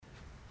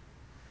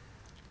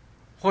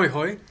Hoi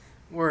hoi.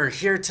 We're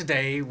here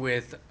today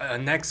with a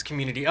next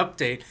community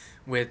update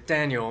with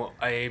Daniel,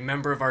 a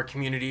member of our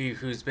community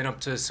who's been up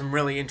to some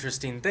really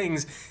interesting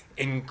things,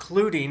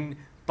 including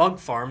bug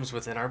farms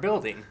within our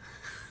building.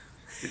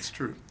 It's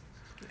true.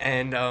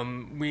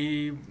 And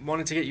we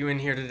wanted to get you in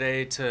here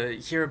today to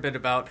hear a bit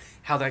about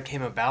how that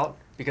came about,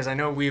 because I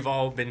know we've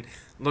all been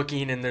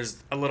looking and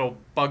there's a little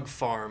bug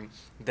farm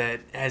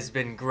that has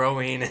been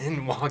growing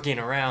and walking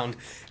around.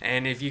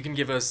 And if you can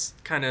give us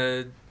kind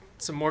of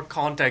some more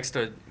context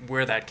to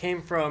where that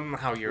came from,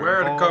 how you're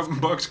Where involved. are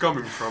the bugs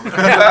coming from?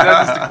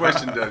 That is the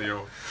question,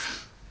 Daniel.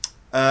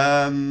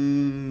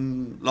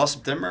 Last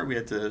September we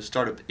had the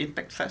Startup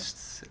Impact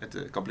Fest at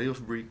the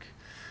Kabeelfabriek,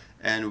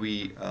 and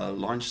we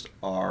launched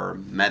our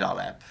Meta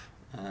Lab.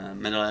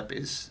 Meta Lab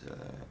is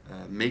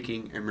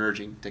making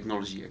emerging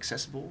technology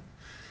accessible.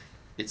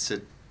 It's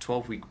a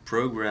 12-week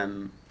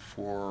program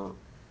for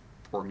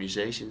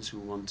organizations who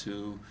want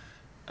to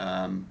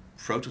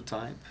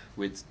prototype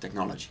with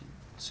technology.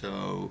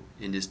 So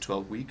in this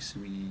 12 weeks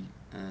we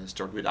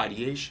start with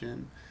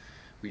ideation,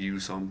 we do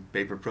some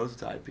paper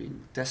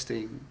prototyping,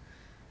 testing,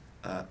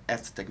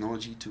 add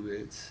technology to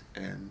it,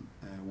 and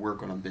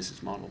work on a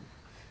business model.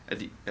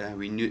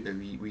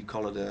 We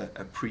call it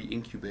a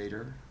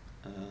pre-incubator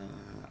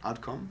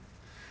outcome,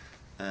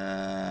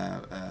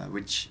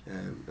 which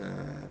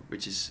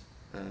is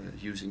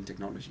using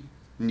technology,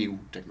 new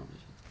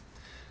technology.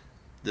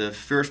 The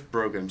first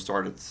program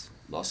started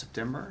last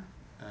September,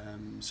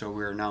 so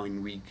we're now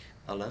in week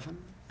 11,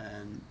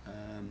 and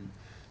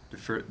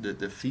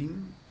the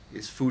theme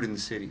is food in the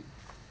city.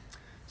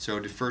 So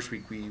the first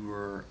week we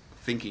were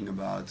thinking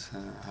about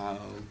how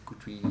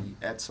could we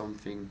add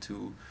something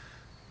to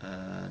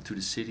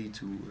the city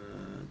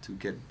to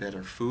get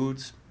better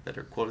food,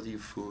 better quality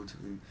of food,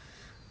 and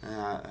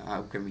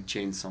how can we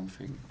change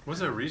something. Was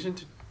there a reason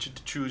to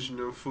choose,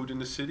 food in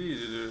the city?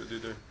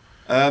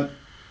 I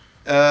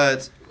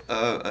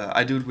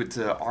do it with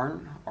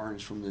Arn. Arn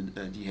is from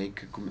the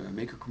Hague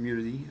maker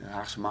community,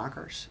 Haagse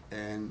makers,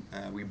 and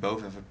we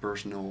both have a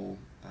personal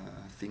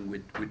thing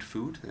with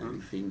food, and we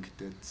think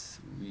that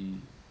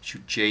we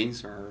should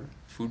change our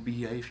food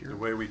behavior. The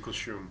way we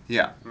consume.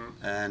 Yeah,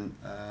 and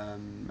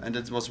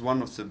that was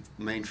one of the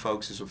main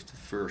focuses of the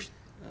first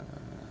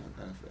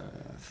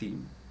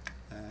theme.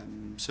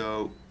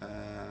 So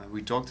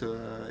we talked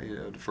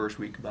the first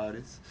week about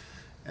it,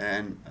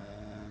 and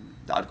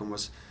the outcome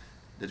was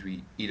that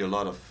we eat a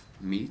lot of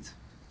meat,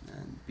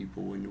 and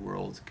people in the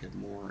world get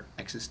more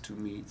access to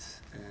meat,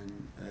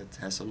 and it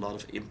has a lot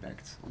of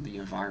impact on the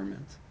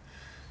environment.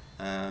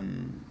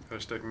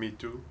 Hashtag me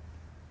too.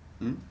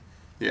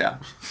 Yeah,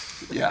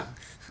 yeah.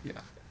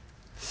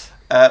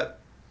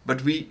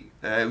 But we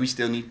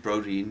still need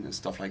protein and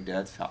stuff like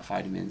that,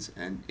 vitamins,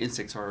 and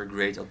insects are a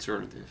great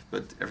alternative.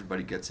 But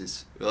everybody gets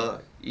this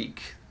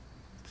eek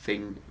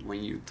thing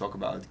when you talk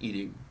about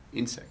eating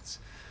insects.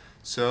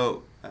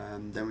 So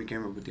then we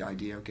came up with the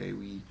idea. Okay,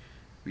 we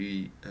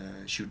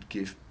should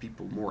give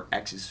people more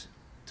access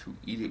to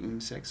eating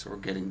insects or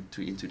getting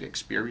into the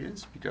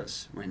experience,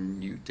 because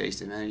when you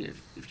taste it,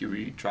 if you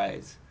really try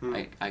it,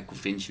 I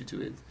convince you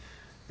to it,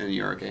 and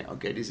you're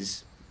okay, this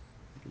is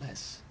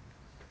less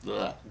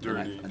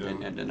dirty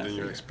than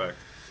you expect.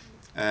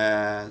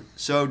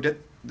 So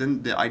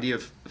then the idea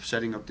of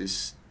setting up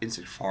this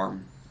insect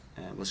farm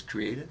was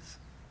created,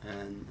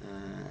 and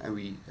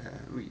we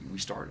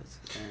started.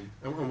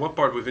 And what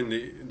part within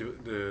the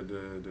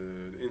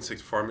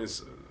insect farm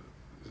is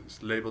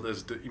labeled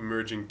as the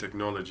emerging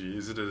technology?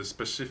 Is it a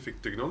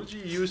specific technology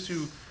used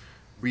to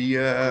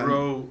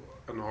grow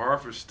and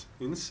harvest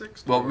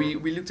insects? Well, we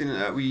looked in.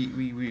 We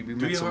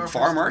met some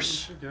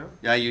farmers.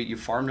 Yeah, you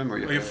farm them, or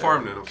you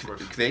farm them, of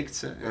course.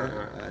 Kweekt,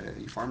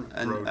 you farm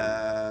them,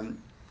 and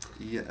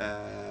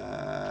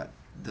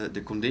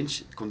the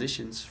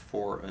conditions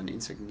for an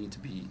insect need to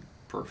be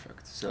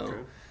perfect.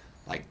 So,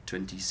 like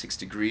 26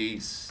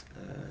 degrees,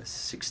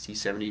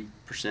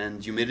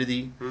 60-70%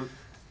 humidity,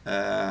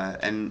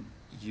 and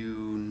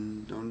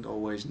you don't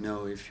always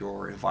know if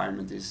your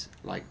environment is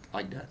like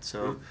that.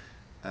 So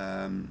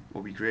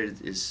what we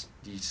created is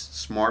these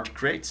smart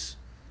crates.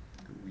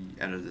 We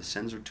added a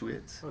sensor to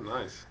it. Oh,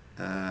 nice.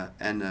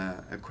 And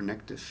a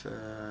connective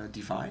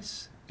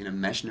device in a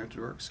mesh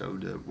network. So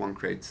the one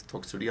crate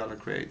talks to the other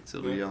crate,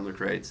 till the other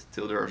crate,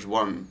 till there's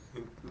one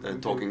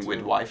talking with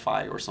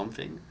Wi-Fi or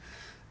something,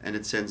 and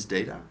it sends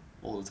data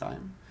all the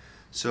time.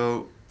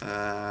 So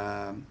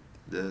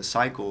the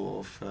cycle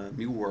of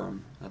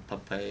mealworm,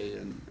 pupae,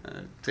 and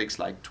takes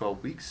like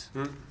 12 weeks,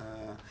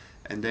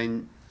 and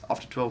then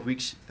after 12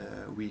 weeks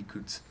we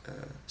could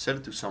sell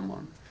it to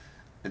someone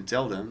and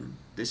tell them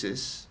this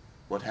is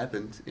what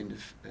happened in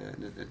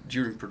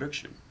during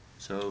production.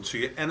 So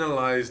you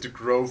analyze the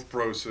growth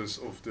process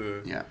of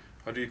the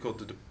how do you call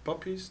it, the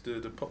puppies,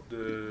 the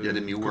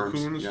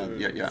mealworms,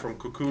 cocoons, from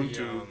cocoon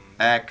to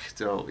egg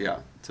till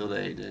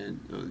they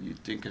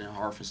you can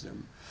harvest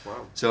them.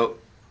 Wow. So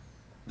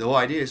the whole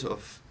idea is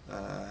of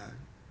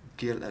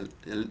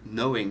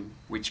knowing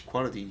which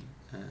quality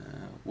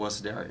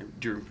was there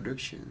during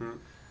production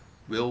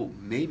will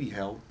maybe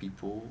help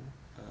people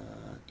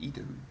eat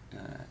them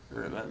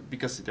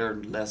because they're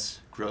less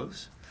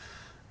gross.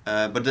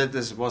 But that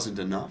this wasn't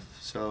enough.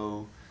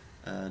 So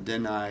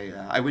then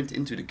I went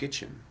into the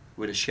kitchen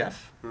with a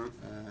chef in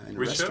a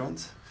Which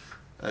restaurant.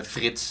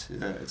 Frits,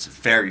 it's a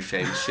very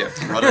famous chef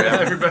from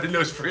Rotterdam. Everybody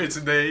knows Frits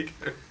in The Hague.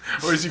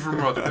 Or is he from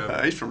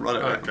Rotterdam? He's from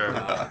Rotterdam.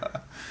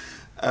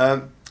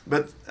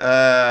 Okay.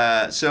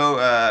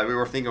 So we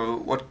were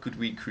thinking, what could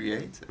we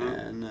create?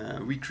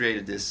 And we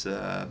created this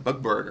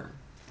bug burger.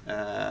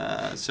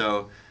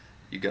 So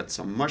you got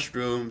some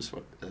mushrooms,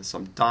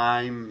 some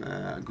thyme,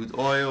 good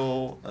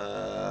oil,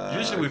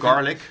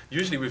 garlic.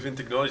 Usually within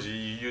technology,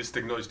 you use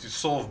technology to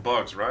solve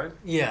bugs, right?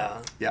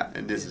 Yeah. Yeah,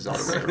 and this is all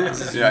the way around.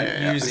 This is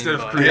yeah. using Instead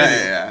of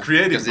bugs.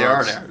 creating Because they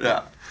are bugs. there.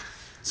 Yeah.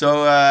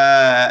 So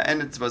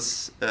and it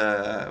was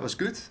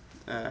good.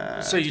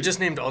 So you just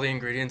named all the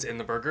ingredients in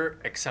the burger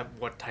except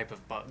what type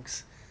of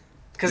bugs?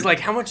 Because like,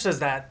 how much does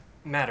that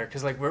matter?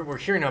 Because like we're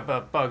hearing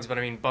about bugs, but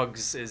I mean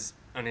bugs is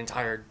an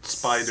entire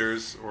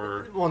Spiders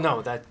or... Well,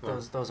 no,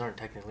 those aren't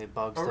technically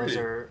bugs. Oh, those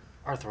really? are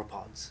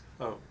arthropods.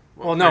 Oh.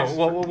 Well, no. nice.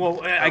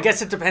 Well, I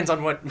guess it depends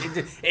on what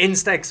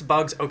insects,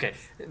 bugs. Okay,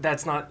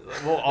 that's not.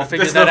 Well, I'll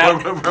figure That's that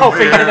not out. what I'll we're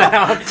figure here. that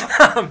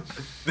out.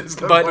 That's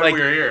not but, why like-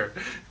 we're here.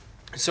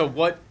 So,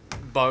 what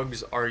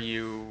bugs are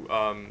you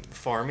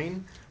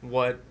farming?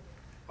 What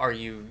are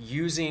you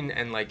using?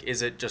 And like,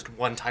 is it just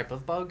one type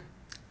of bug?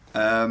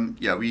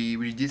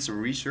 We did some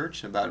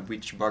research about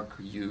which bug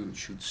you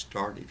should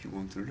start if you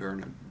want to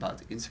learn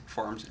about insect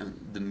farms, and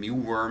the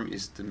mealworm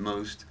is the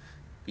most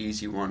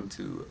easy one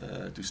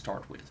to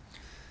start with.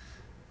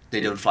 They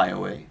don't fly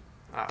away.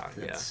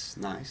 That's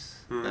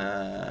nice,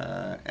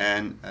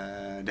 and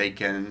they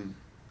can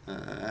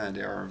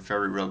they are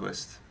very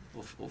robust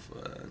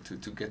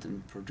to get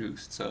them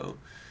produced. So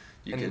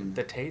you And can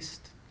the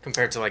taste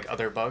compared to like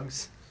other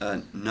bugs.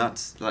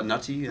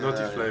 nutty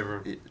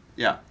flavor.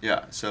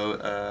 Yeah.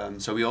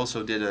 So we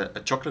also did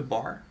a chocolate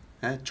bar.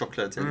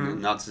 Chocolate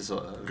and nuts is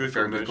a Good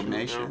very good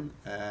combination,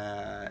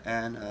 combination,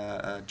 and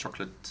a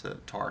chocolate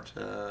tart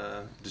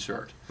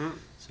dessert.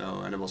 So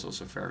and it was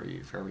also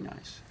very very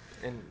nice.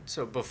 And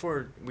so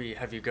before we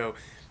have you go,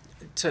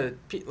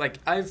 like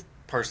I've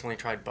personally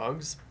tried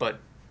bugs, but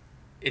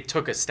it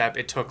took a step.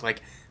 It took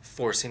like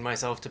forcing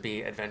myself to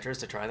be adventurous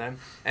to try them.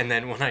 And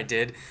then when I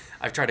did,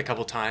 I've tried a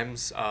couple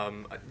times,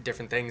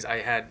 different things.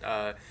 I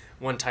had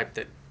one type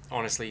that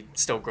honestly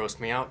still grossed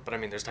me out, but I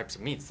mean there's types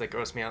of meats that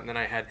gross me out. And then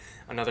I had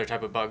another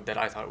type of bug that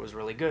I thought was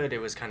really good.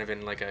 It was kind of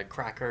in like a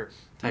cracker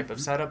type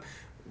of setup.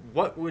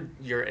 What would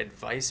your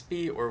advice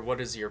be, or what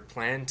is your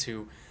plan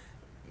to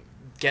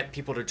get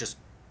people to just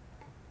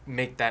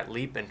make that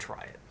leap and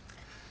try it?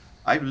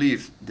 I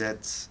believe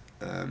that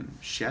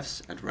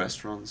chefs at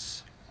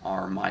restaurants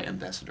are my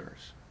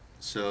ambassadors.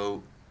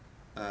 So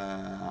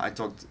I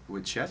talked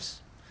with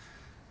chefs,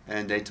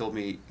 and they told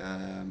me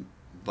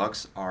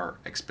bugs are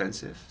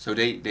expensive. So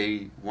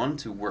they want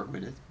to work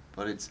with it,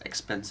 but it's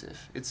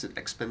expensive. It's an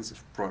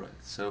expensive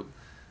product. So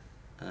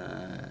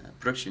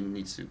production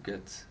needs to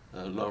get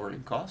lower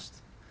in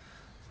cost.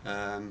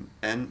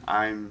 And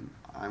I'm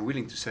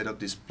willing to set up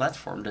this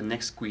platform, the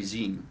Next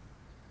Cuisine.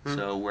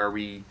 So where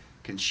we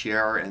can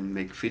share and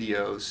make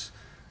videos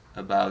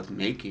about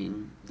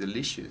making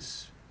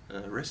delicious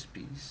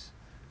recipes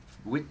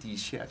with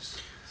these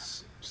chefs.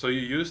 So you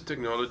use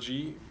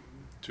technology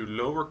to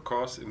lower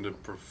costs in the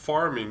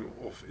farming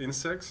of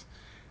insects,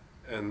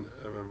 and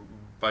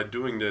by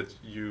doing that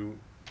you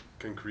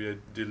can create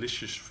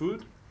delicious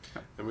food.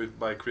 And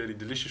by creating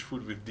delicious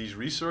food with these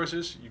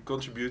resources, you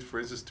contribute, for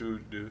instance, to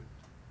the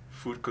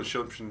food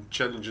consumption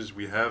challenges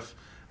we have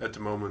at the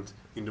moment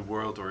in the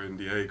world, or in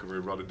The Hague, or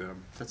in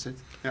Rotterdam. That's it.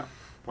 Yeah.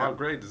 Wow, Yeah.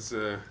 great! It's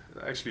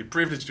actually a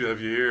privilege to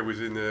have you here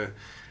within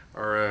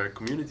our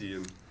community.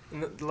 And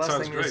The last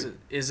Sounds thing great.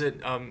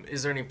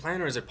 is there any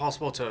plan, or is it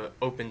possible to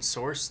open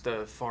source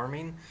the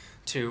farming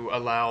to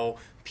allow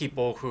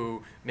people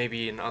who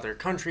maybe in other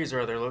countries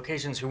or other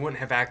locations who wouldn't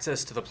have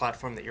access to the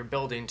platform that you're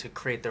building to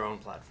create their own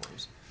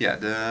platforms?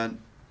 Yeah.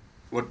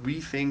 What we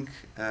think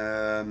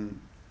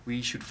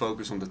we should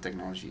focus on the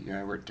technology.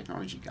 We're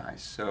technology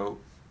guys, so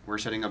we're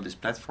setting up this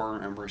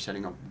platform and we're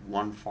setting up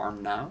one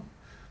farm now.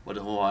 But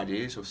the whole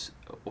idea is of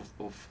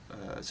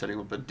setting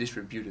up a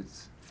distributed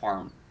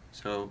farm.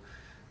 So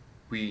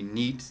we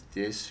need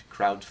this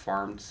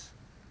crowd-farmed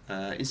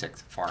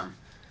insect farm.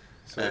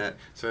 So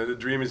the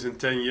dream is in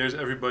 10 years,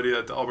 everybody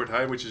at the Albert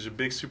Heijn, which is a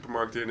big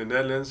supermarket here in the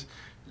Netherlands,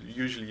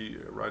 usually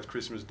around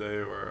Christmas Day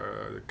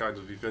or the kind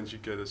of events, you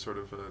get a sort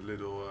of a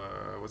little,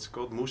 what's it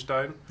called,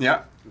 moestuin?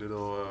 Yeah.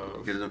 Little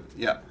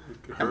Yeah.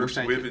 herbs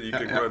moestuin, with it, you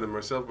can yeah. grow them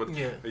yourself, but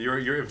Yeah.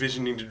 you're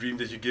envisioning the dream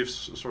that you give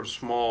sort of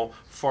small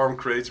farm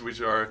crates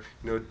which are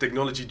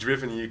technology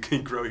driven, and you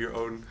can grow your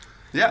own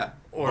Yeah.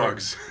 Or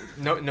bugs.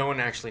 no one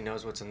actually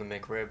knows what's in the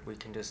McRib. We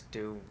can just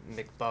do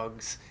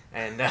McBugs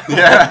and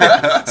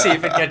Yeah. see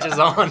if it catches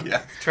on.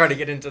 Yeah. Try to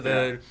get into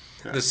the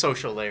Yeah. the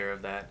social layer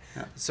of that.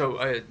 Yeah.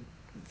 So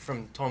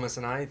from Thomas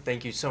and I,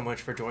 thank you so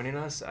much for joining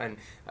us, and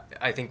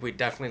I think we'd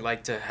definitely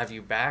like to have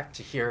you back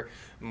to hear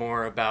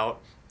more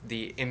about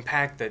the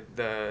impact that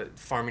the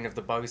farming of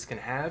the bugs can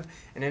have.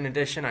 And in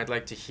addition, I'd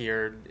like to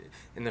hear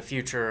in the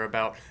future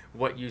about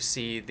what you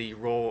see the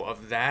role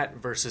of that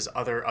versus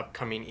other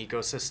upcoming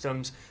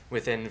ecosystems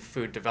within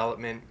food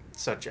development,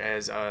 such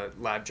as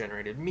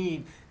lab-generated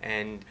meat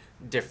and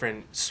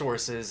different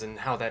sources and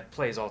how that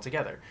plays all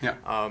together. Yeah.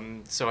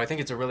 So I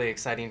think it's a really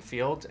exciting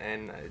field,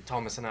 and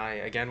Thomas and I,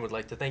 again, would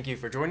like to thank you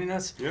for joining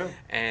us. Yeah.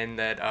 And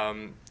that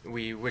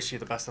we wish you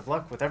the best of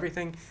luck with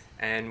everything.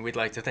 And we'd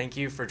like to thank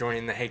you for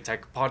joining the Hague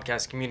Tech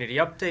Podcast Community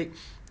Update,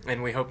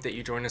 and we hope that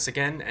you join us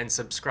again and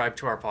subscribe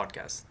to our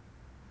podcast.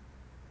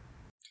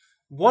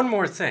 One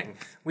more thing.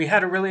 We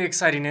had a really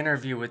exciting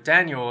interview with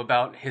Daniel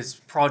about his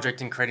project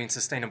in creating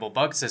sustainable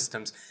bug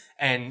systems,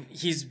 and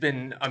he's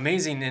been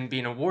amazing in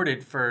being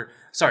nominated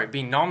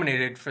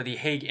for the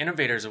Hague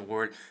Innovators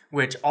Award,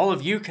 which all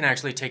of you can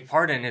actually take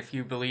part in if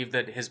you believe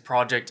that his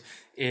project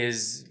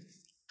is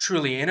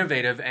truly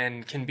innovative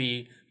and can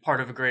be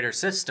part of a greater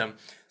system.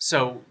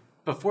 So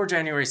before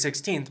January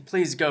 16th,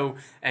 please go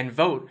and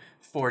vote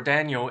for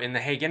Daniel in the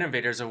Hague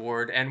Innovators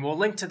Award, and we'll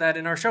link to that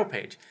in our show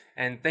page.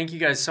 And thank you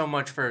guys so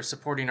much for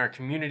supporting our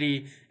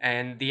community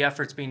and the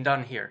efforts being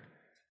done here.